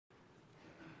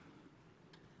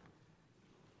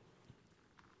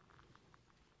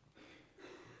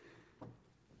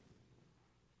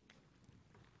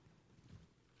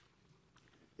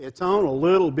It's on a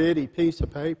little bitty piece of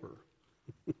paper,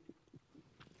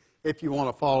 if you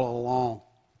want to follow along.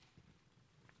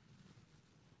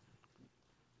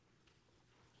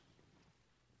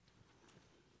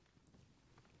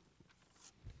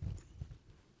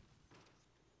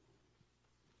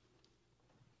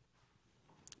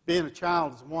 Being a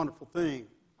child is a wonderful thing.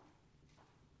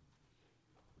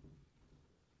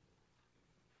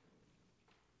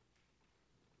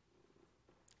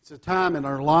 It's a time in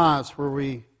our lives where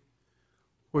we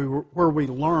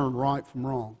learn right from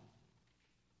wrong.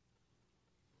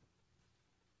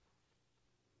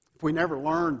 If we never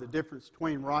learned the difference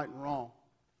between right and wrong,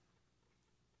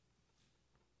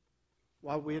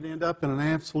 well, we'd end up in an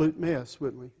absolute mess,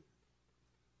 wouldn't we?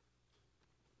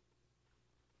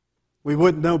 We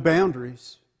wouldn't know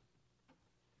boundaries.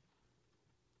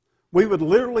 We would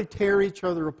literally tear each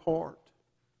other apart.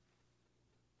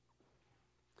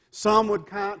 Some would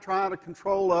try to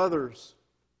control others.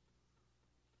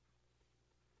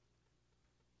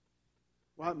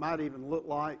 Well, it might even look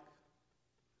like,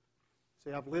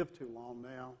 see, I've lived too long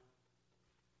now.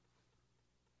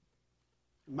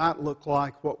 It might look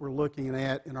like what we're looking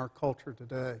at in our culture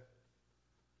today.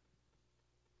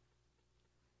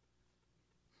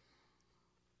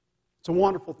 It's a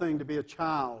wonderful thing to be a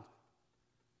child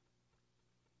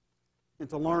and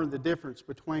to learn the difference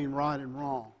between right and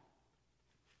wrong.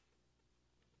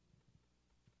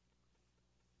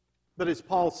 But as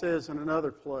Paul says in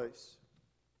another place,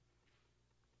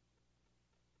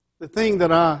 the thing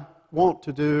that I want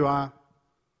to do, I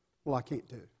can't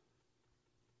do. At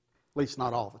least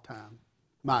not all the time.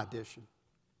 My addition.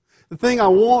 The thing I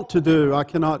want to do, I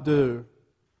cannot do.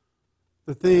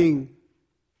 The thing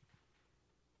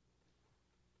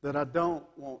that I don't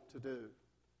want to do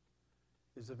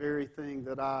is the very thing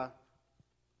that I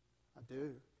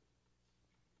do.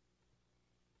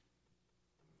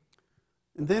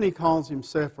 And then he calls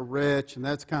himself a wretch, and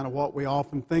that's kind of what we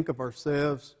often think of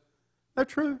ourselves. Is that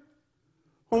true?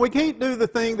 When we can't do the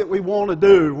thing that we want to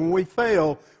do, when we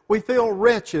fail, we feel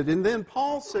wretched. And then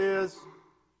Paul says,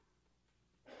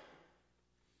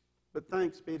 but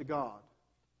thanks be to God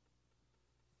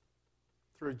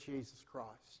through Jesus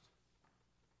Christ.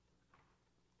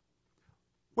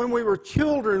 When we were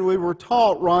children, we were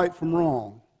taught right from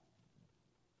wrong.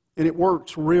 And it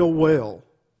works real well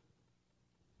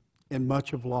in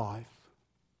much of life.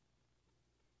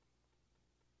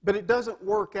 But it doesn't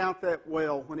work out that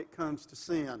well when it comes to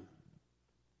sin.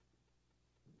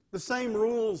 The same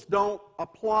rules don't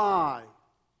apply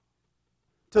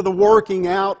to the working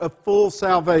out of full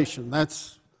salvation.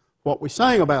 That's what we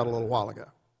sang about a little while ago.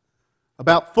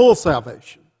 About full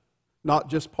salvation, not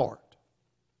just part.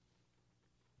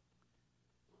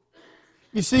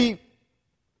 You see,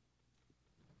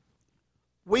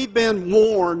 we've been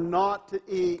warned not to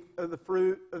eat of the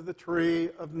fruit of the tree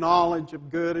of knowledge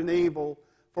of good and evil,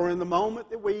 for in the moment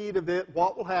that we eat of it,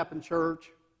 what will happen,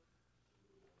 church?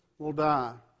 We'll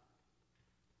die.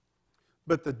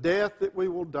 But the death that we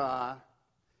will die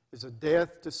is a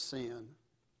death to sin.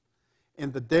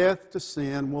 And the death to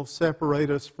sin will separate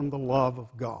us from the love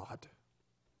of God.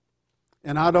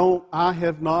 And I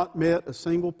have not met a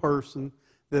single person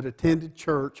that attended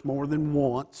church more than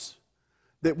once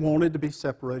that wanted to be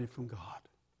separated from God.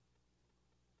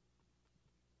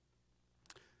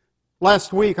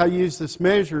 Last week I used this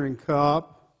measuring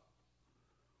cup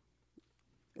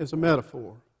as a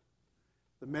metaphor.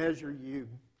 The measure you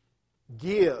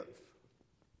give.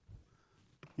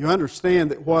 You understand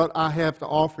that what I have to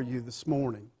offer you this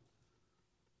morning,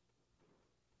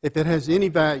 if it has any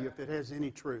value, if it has any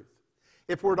truth,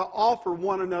 if we're to offer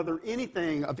one another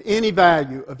anything of any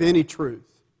value, of any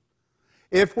truth,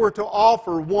 if we're to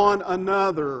offer one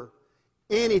another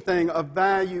anything of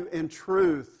value and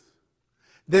truth,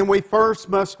 then we first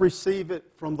must receive it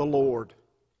from the Lord.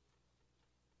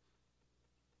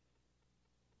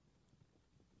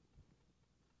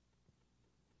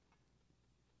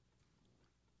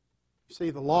 You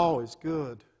see, the law is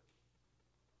good.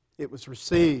 It was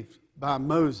received by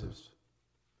Moses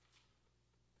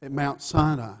at Mount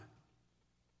Sinai.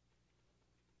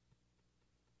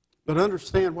 But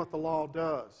understand what the law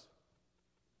does.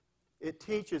 It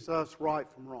teaches us right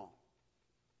from wrong.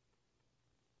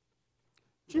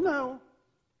 Do you know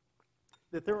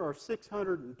that there are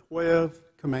 612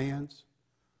 commands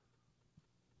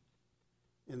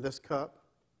in this cup?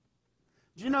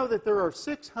 Do you know that there are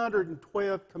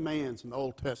 612 commands in the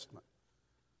Old Testament?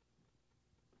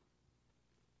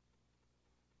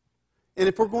 And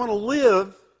if we're going to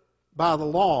live by the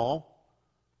law,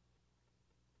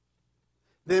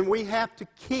 then we have to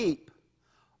keep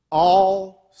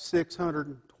all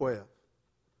 612.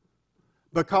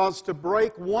 Because to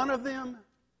break one of them,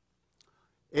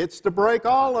 it's to break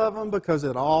all of them because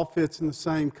it all fits in the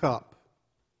same cup.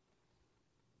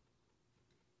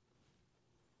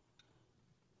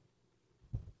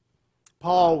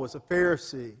 Paul was a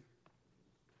Pharisee.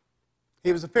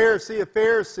 He was a Pharisee of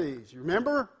Pharisees. You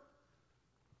remember?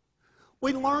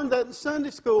 We learned that in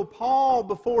Sunday school. Paul,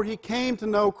 before he came to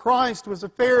know Christ, was a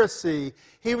Pharisee.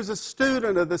 He was a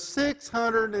student of the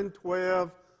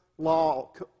 612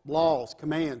 laws,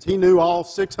 commands. He knew all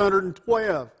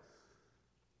 612.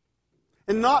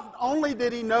 And not only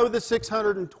did he know the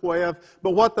 612,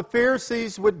 but what the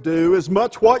Pharisees would do is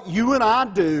much what you and I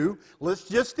do. Let's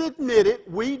just admit it.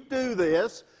 We do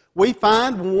this. We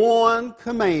find one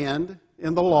command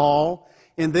in the law,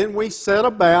 and then we set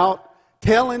about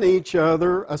telling each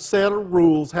other a set of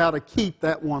rules how to keep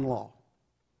that one law.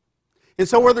 And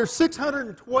so where there's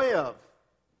 612,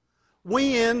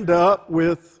 we end up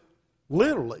with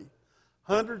literally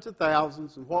hundreds of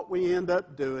thousands, and what we end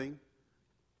up doing,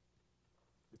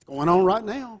 it's going on right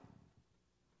now.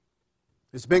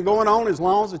 It's been going on as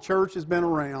long as the church has been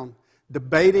around,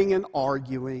 debating and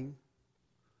arguing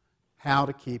how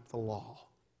to keep the law.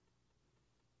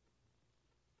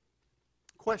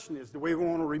 The question is, do we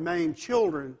want to remain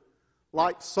children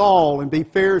like Saul and be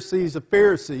Pharisees of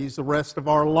Pharisees the rest of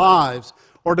our lives?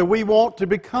 Or do we want to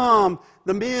become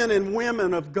the men and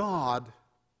women of God?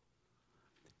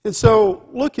 And so,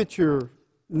 look at your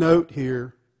note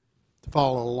here to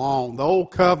follow along. The Old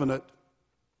Covenant,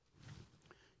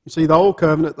 you see, the Old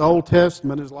Covenant, the Old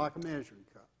Testament is like a measuring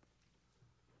cup.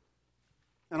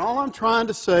 And all I'm trying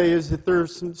to say is that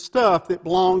there's some stuff that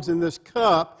belongs in this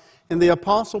cup, and the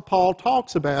Apostle Paul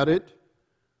talks about it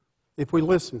if we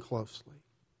listen closely.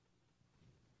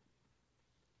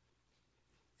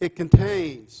 It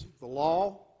contains the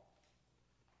law,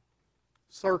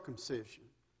 circumcision,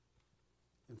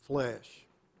 and flesh.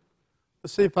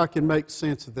 Let's see if I can make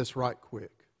sense of this right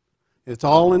quick. It's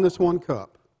all in this one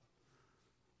cup.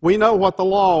 We know what the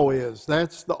law is.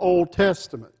 That's the Old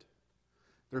Testament.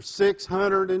 There's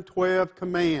 612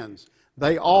 commands.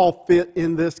 They all fit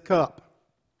in this cup.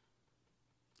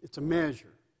 It's a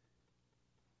measure.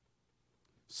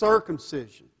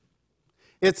 Circumcision.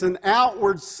 It's an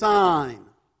outward sign.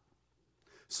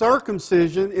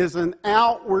 Circumcision is an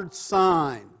outward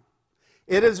sign.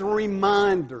 It is a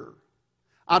reminder.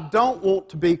 I don't want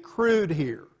to be crude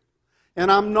here.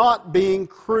 And I'm not being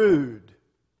crude.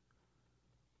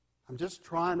 I'm just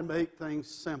trying to make things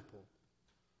simple.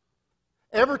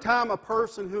 Every time a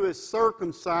person who is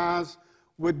circumcised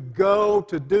would go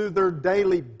to do their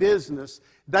daily business,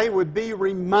 they would be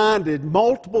reminded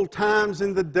multiple times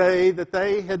in the day that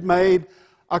they had made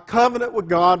a covenant with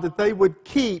God that they would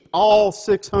keep all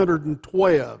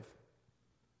 612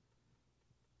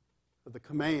 of the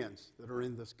commands that are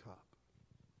in this cup.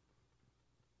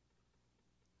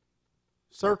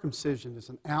 Circumcision is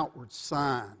an outward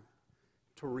sign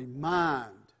to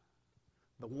remind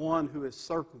the one who is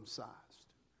circumcised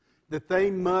that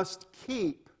they must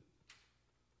keep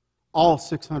all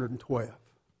 612.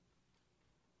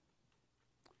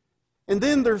 And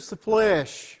then there's the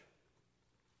flesh.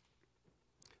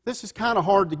 This is kind of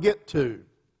hard to get to.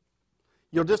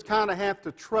 You'll just kind of have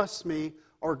to trust me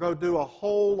or go do a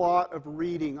whole lot of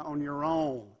reading on your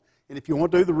own. And if you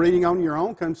want to do the reading on your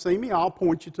own, come see me. I'll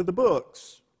point you to the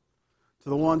books, to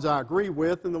the ones I agree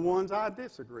with and the ones I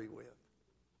disagree with.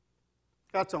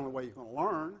 That's the only way you're going to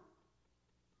learn.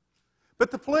 But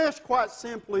the flesh, quite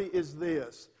simply, is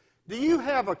this. Do you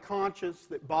have a conscience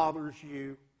that bothers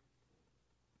you?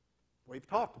 We've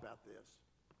talked about this.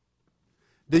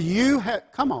 Do you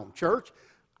have, come on, church,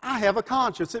 I have a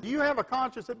conscience. Do you have a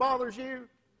conscience that bothers you?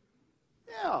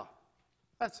 Yeah,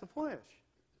 that's the flesh.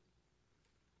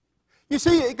 You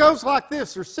see, it goes like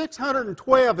this. There's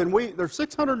 612, and there's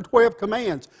 612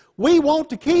 commands. We want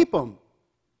to keep them.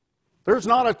 There's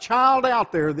not a child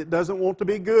out there that doesn't want to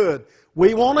be good.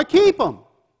 We want to keep them.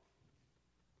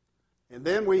 And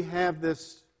then we have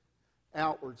this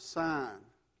outward sign.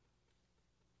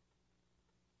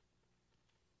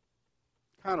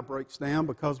 Kind of breaks down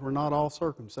because we're not all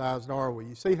circumcised, are we?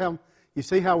 You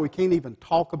see how we can't even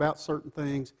talk about certain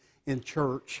things in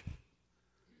church?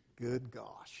 Good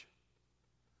gosh.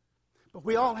 But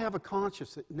we all have a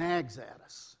conscience that nags at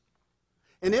us.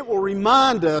 And it will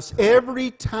remind us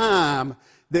every time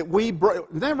that we break.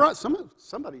 Is that right?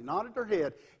 Somebody nodded their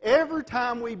head. Every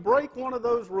time we break one of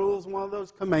those rules, one of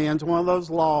those commands, one of those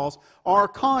laws, our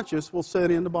conscience will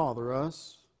set in to bother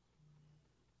us.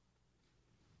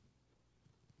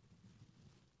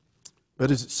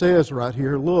 But as it says right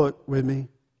here, look with me.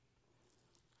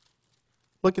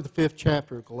 Look at the 5th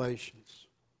chapter of Galatians.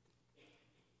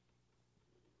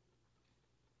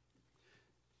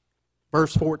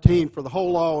 Verse 14, for the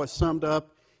whole law is summed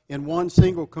up in one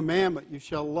single commandment: you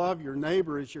shall love your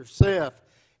neighbor as yourself.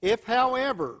 If,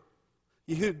 however,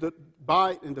 you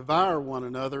bite and devour one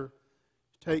another,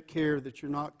 take care that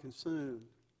you're not consumed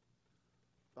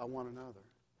by one another.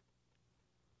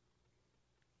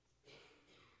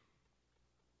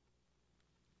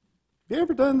 Have you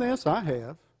ever done this? I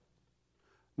have.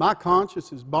 My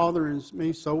conscience is bothering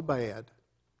me so bad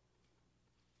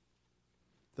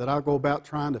that I go about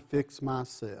trying to fix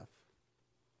myself.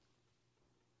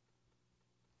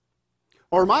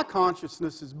 Or my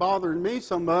consciousness is bothering me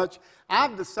so much,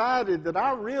 I've decided that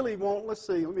I really won't. Let's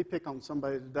see, let me pick on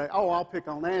somebody today. Oh, I'll pick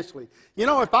on Ashley. You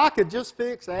know, if I could just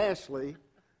fix Ashley,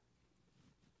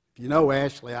 if you know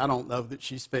Ashley, I don't know that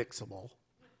she's fixable.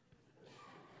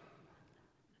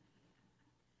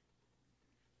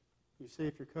 You see,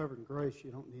 if you're covered in grace,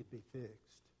 you don't need to be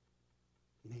fixed.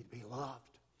 You need to be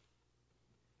loved.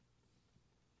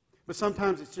 But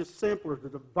sometimes it's just simpler to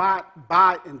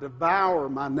bite and devour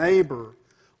my neighbor,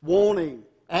 wanting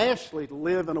Ashley to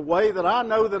live in a way that I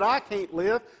know that I can't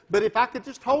live. But if I could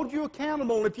just hold you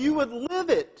accountable, and if you would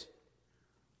live it,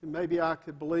 then maybe I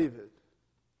could believe it.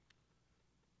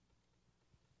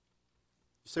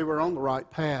 You see, we're on the right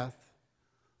path.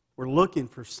 We're looking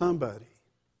for somebody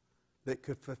that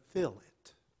could fulfill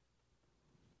it.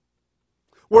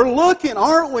 We're looking,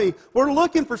 aren't we? We're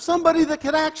looking for somebody that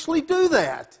could actually do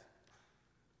that.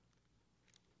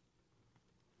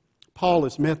 Paul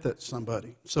has met that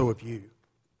somebody, so have you.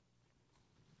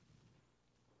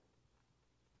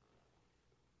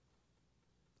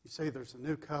 You see, there's a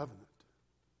new covenant.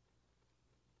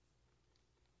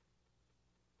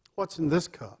 What's in this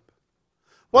cup?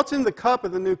 What's in the cup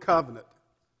of the new covenant?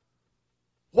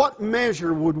 What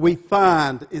measure would we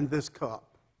find in this cup?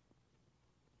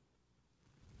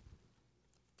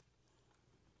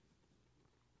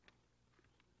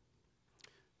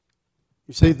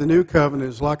 You see, the new covenant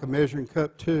is like a measuring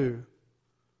cup too.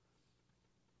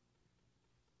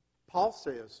 Paul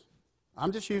says,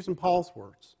 I'm just using Paul's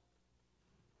words.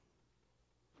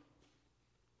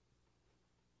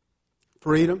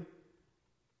 Freedom.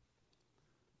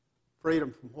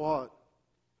 Freedom from what?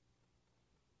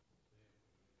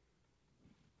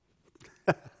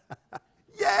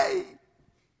 Yay!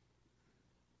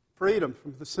 Freedom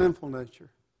from the sinful nature.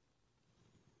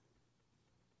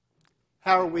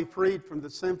 How are we freed from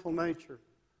the sinful nature?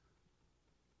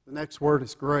 The next word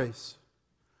is grace.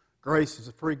 Grace is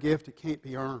a free gift. It can't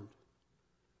be earned.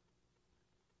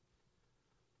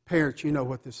 Parents, you know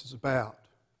what this is about.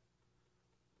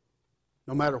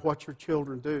 No matter what your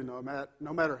children do,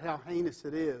 no matter how heinous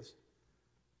it is,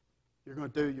 you're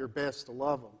going to do your best to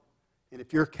love them. And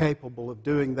if you're capable of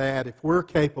doing that, if we're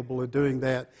capable of doing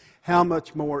that, how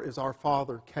much more is our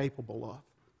Father capable of?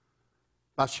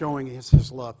 By showing His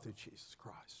love through Jesus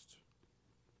Christ.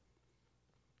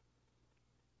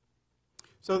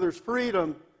 So there's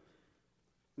freedom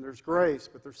and there's grace,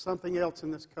 but there's something else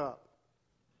in this cup.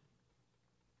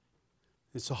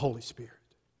 It's the Holy Spirit.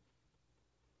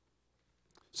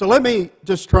 So let me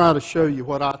just try to show you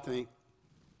what I think,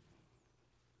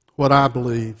 what I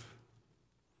believe.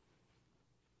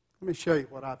 Let me show you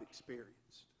what I've experienced.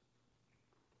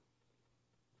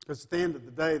 Because at the end of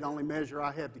the day, the only measure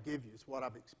I have to give you is what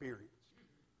I've experienced.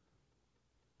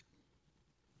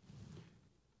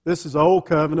 This is the Old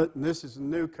Covenant, and this is the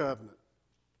New Covenant.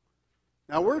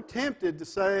 Now, we're tempted to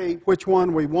say which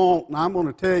one we want, and I'm going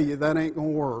to tell you that ain't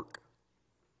going to work.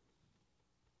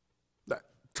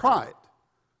 Try it.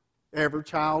 Every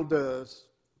child does.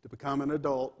 To become an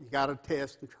adult, you got to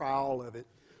test and try all of it,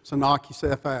 so knock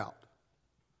yourself out.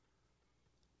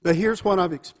 But here's what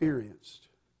I've experienced.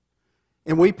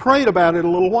 And we prayed about it a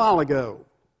little while ago.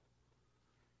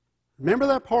 Remember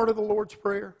that part of the Lord's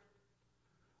Prayer?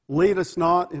 Lead us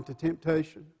not into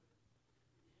temptation.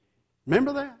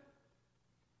 Remember that?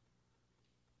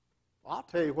 Well, I'll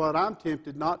tell you what I'm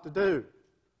tempted not to do.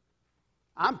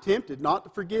 I'm tempted not to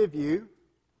forgive you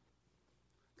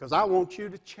because I want you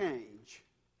to change.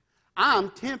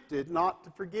 I'm tempted not to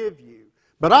forgive you.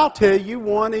 But I'll tell you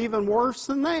one even worse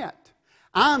than that.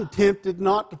 I'm tempted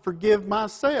not to forgive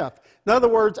myself. In other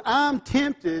words, I'm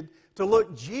tempted to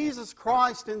look Jesus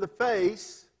Christ in the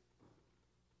face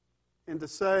and to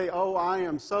say, oh, I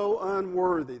am so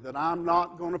unworthy that I'm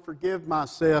not going to forgive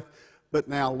myself. But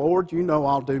now, Lord, you know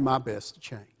I'll do my best to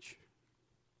change.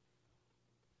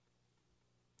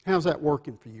 How's that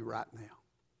working for you right now?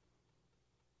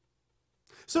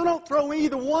 So don't throw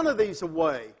either one of these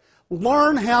away.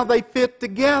 Learn how they fit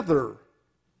together.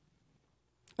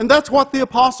 And that's what the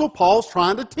Apostle Paul's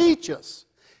trying to teach us,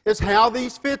 is how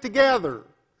these fit together.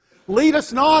 Lead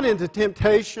us not into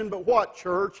temptation, but what,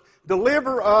 church?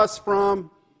 Deliver us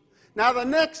from... Now, the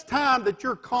next time that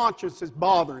your conscience is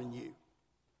bothering you,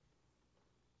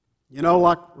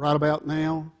 like right about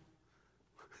now,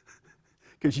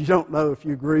 because you don't know if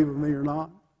you agree with me or not,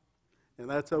 and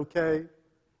that's okay.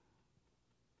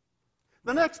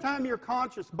 The next time your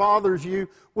conscience bothers you,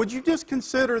 would you just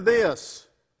consider this?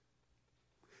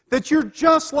 That you're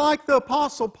just like the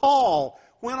Apostle Paul.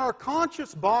 When our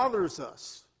conscience bothers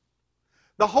us,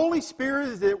 the Holy Spirit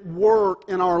is at work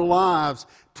in our lives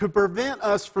to prevent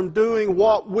us from doing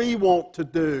what we want to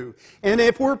do. And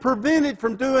if we're prevented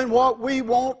from doing what we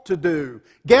want to do,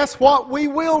 guess what we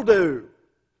will do?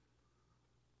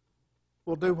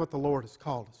 We'll do what the Lord has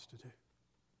called us to do.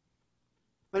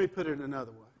 Let me put it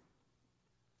another way.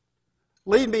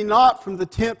 Lead me not from the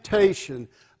temptation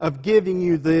of giving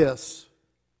you this,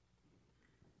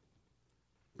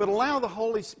 but allow the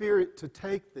Holy Spirit to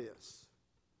take this.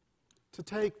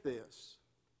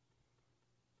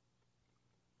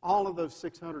 All of those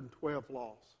 612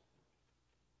 laws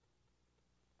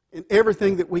and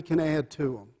everything that we can add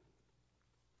to them,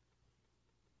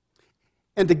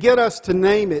 and to get us to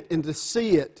name it and to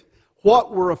see it,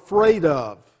 what we're afraid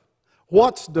of,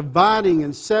 what's dividing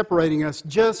and separating us,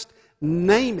 just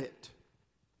name it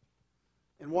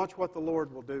and watch what the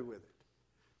Lord will do with it.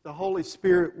 The Holy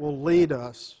Spirit will lead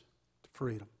us to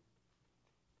freedom.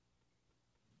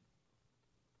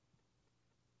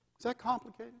 Is that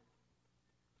complicated?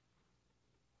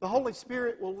 The Holy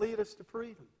Spirit will lead us to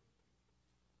freedom.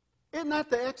 Isn't that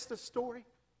the Exodus story?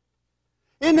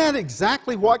 Isn't that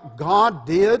exactly what God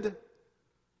did?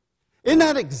 Isn't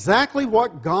that exactly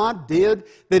what God did?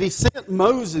 That He sent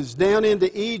Moses down into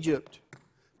Egypt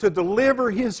to deliver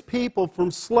His people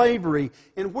from slavery.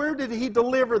 And where did He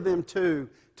deliver them to?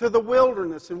 To the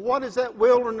wilderness. And what is that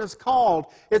wilderness called?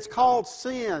 It's called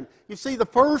sin. You see, the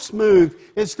first move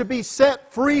is to be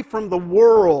set free from the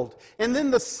world. And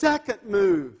then the second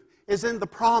move is in the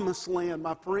promised land,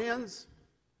 my friends.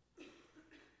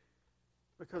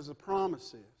 Because the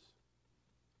promise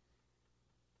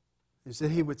is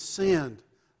that He would send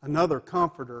another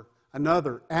comforter,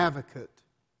 another advocate,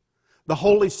 the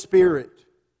Holy Spirit,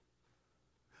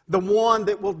 the one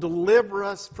that will deliver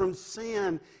us from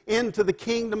sin into the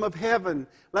kingdom of heaven.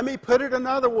 Let me put it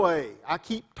another way. I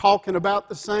keep talking about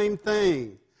the same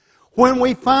thing. When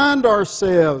we find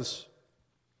ourselves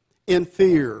in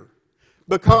fear,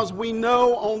 because we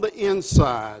know on the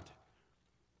inside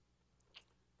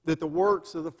that the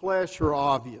works of the flesh are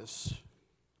obvious,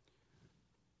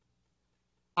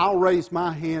 I'll raise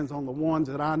my hands on the ones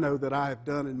that I know that I have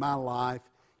done in my life.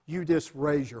 You just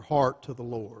raise your heart to the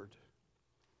Lord.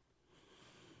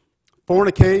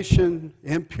 Fornication,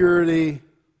 impurity,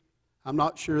 I'm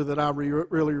not sure that I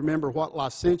really remember what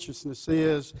licentiousness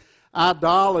is.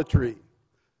 Idolatry,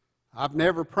 I've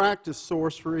never practiced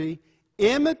sorcery.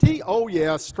 Enmity, oh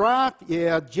yeah. Strife,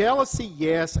 yeah. Jealousy,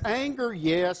 yes. Anger,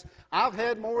 yes. I've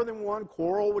had more than one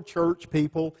quarrel with church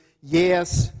people,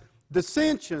 yes.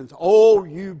 Dissensions, oh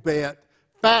you bet.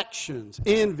 Factions,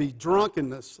 envy,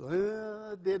 drunkenness,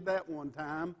 I did that one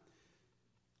time.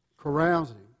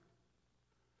 Carousing.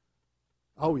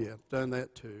 Oh yeah, I've done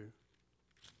that too.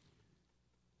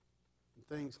 And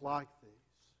things like these.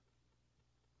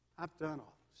 I've done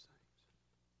all those things.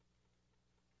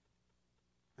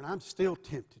 And I'm still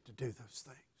tempted to do those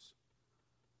things.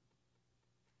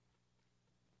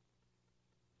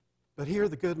 But here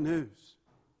the good news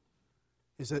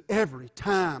is that every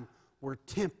time we're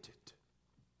tempted,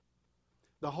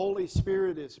 the Holy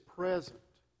Spirit is present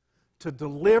to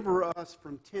deliver us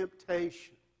from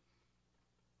temptation.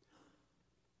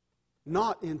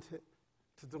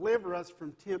 To deliver us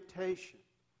from temptation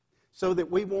so that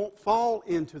we won't fall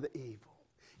into the evil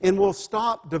and we'll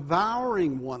stop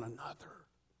devouring one another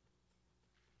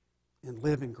and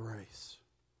live in grace.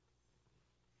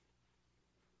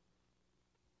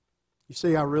 You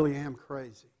see, I really am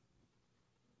crazy.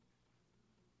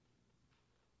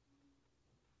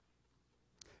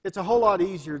 It's a whole lot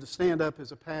easier to stand up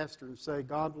as a pastor and say,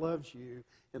 God loves you,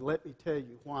 and let me tell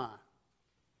you why.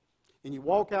 And you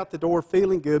walk out the door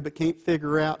feeling good but can't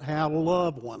figure out how to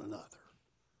love one another.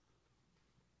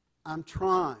 I'm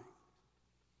trying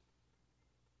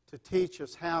to teach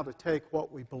us how to take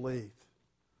what we believe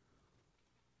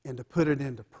and to put it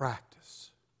into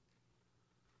practice.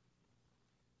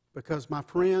 Because, my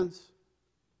friends,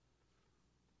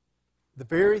 the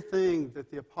very thing that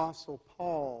the Apostle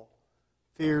Paul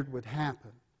feared would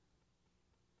happen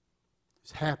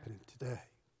is happening today.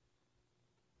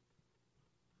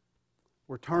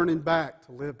 We're turning back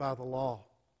to live by the law.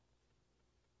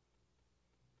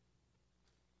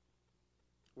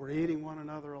 We're eating one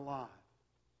another alive.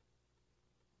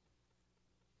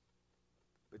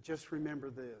 But just remember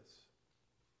this,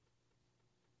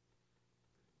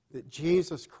 that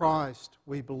Jesus Christ,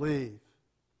 we believe,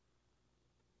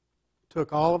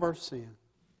 took all of our sin,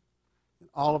 and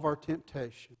all of our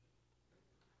temptation,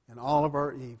 and all of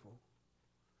our evil,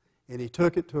 and He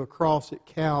took it to a cross at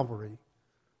Calvary,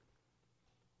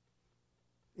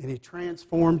 and He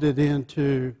transformed it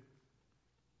into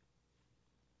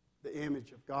the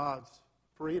image of God's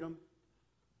freedom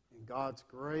and God's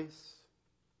grace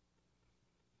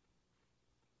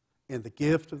and the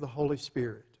gift of the Holy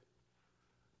Spirit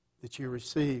that you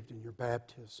received in your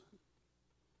baptism.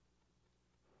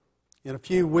 In a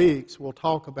few weeks, we'll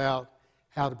talk about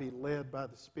how to be led by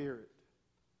the Spirit.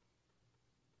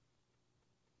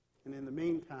 And in the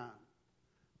meantime,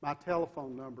 my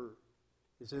telephone number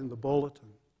is in the bulletin.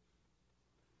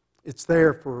 It's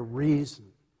there for a reason.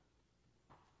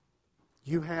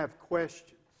 You have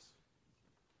questions.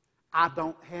 I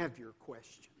don't have your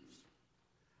questions.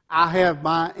 I have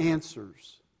my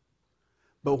answers.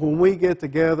 But when we get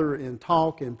together and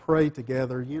talk and pray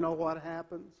together, you know what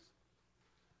happens?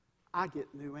 I get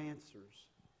new answers.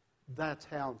 That's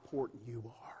how important you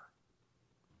are.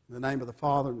 In the name of the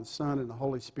Father, and the Son, and the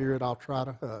Holy Spirit, I'll try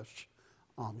to hush.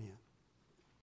 Amen.